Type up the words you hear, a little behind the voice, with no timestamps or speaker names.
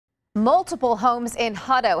Multiple homes in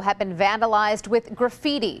Hutto have been vandalized with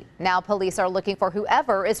graffiti. Now police are looking for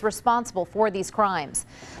whoever is responsible for these crimes.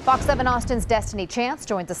 Fox 7 Austin's Destiny Chance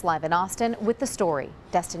joins us live in Austin with the story.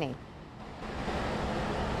 Destiny.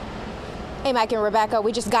 Hey, Mike and Rebecca,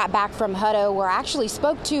 we just got back from Hutto where I actually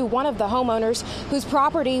spoke to one of the homeowners whose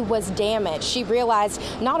property was damaged. She realized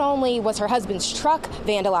not only was her husband's truck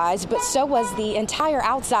vandalized, but so was the entire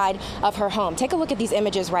outside of her home. Take a look at these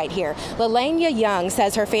images right here. Lelania Young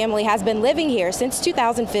says her family has been living here since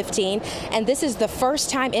 2015, and this is the first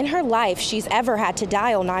time in her life she's ever had to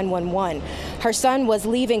dial 911. Her son was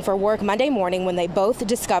leaving for work Monday morning when they both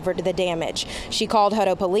discovered the damage. She called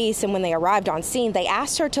Hutto police, and when they arrived on scene, they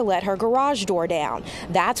asked her to let her garage door down.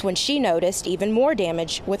 That's when she noticed even more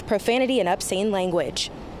damage with profanity and obscene language.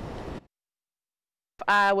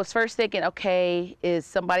 I was first thinking, okay, is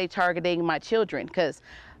somebody targeting my children? Because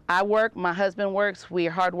I work, my husband works, we're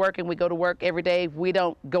hardworking, we go to work every day, we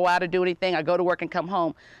don't go out or do anything, I go to work and come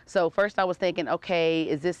home. So first I was thinking, okay,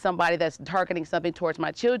 is this somebody that's targeting something towards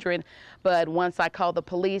my children? But once I called the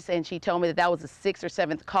police and she told me that that was the 6th or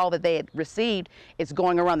 7th call that they had received, it's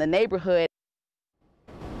going around the neighborhood.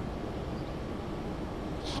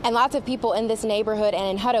 And lots of people in this neighborhood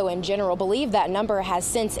and in Hutto in general believe that number has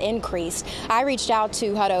since increased. I reached out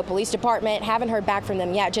to Hutto Police Department, haven't heard back from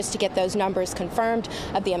them yet, just to get those numbers confirmed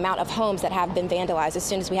of the amount of homes that have been vandalized. As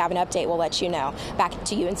soon as we have an update, we'll let you know. Back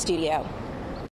to you in studio.